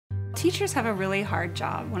Teachers have a really hard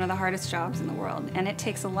job, one of the hardest jobs in the world, and it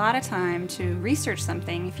takes a lot of time to research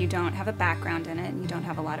something if you don't have a background in it and you don't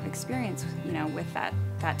have a lot of experience, with that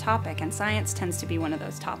topic, and science tends to be one of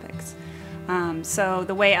those topics. So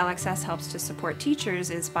the way LXS helps to support teachers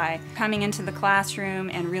is by coming into the classroom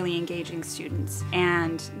and really engaging students.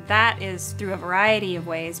 And that is through a variety of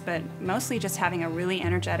ways, but mostly just having a really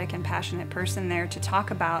energetic and passionate person there to talk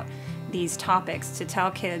about these topics, to tell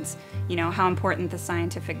kids, how important the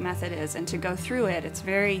scientific method is and to go through it. It's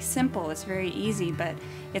very simple, it's very easy, but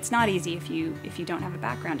it's not easy if you don't have a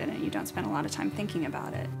background in it, you don't spend a lot of time thinking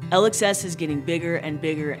about it. LXS is getting bigger and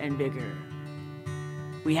bigger and bigger.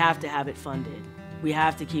 We have to have it funded. We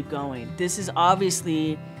have to keep going. This is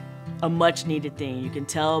obviously a much needed thing. You can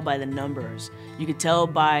tell by the numbers. You can tell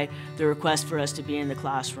by the request for us to be in the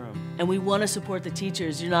classroom. And we want to support the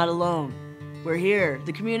teachers. You're not alone. We're here.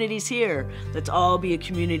 The community's here. Let's all be a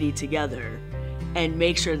community together and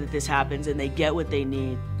make sure that this happens and they get what they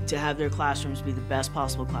need to have their classrooms be the best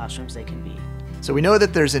possible classrooms they can be. So we know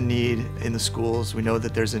that there's a need in the schools. We know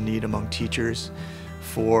that there's a need among teachers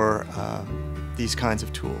for these kinds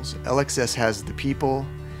of tools. LXS has the people,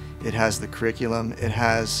 it has the curriculum, it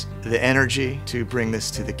has the energy to bring this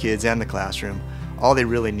to the kids and the classroom. All they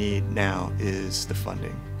really need now is the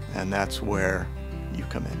funding, and that's where you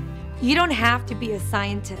come in. You don't have to be a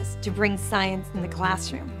scientist to bring science in the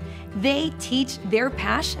classroom. They teach their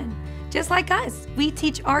passion. Just like us, we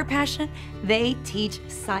teach our passion, they teach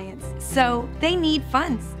science. So they need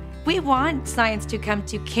funds. We want science to come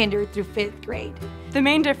to kinder through 5th grade. The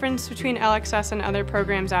main difference between LXS and other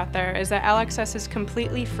programs out there is that LXS is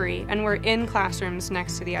completely free and we're in classrooms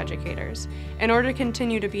next to the educators. In order to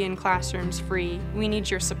continue to be in classrooms free, we need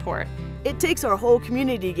your support. It takes our whole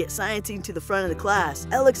community to get sciencing to the front of the class.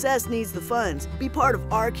 LXS needs the funds. Be part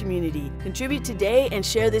of our community. Contribute today and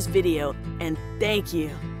share this video. And thank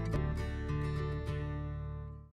you.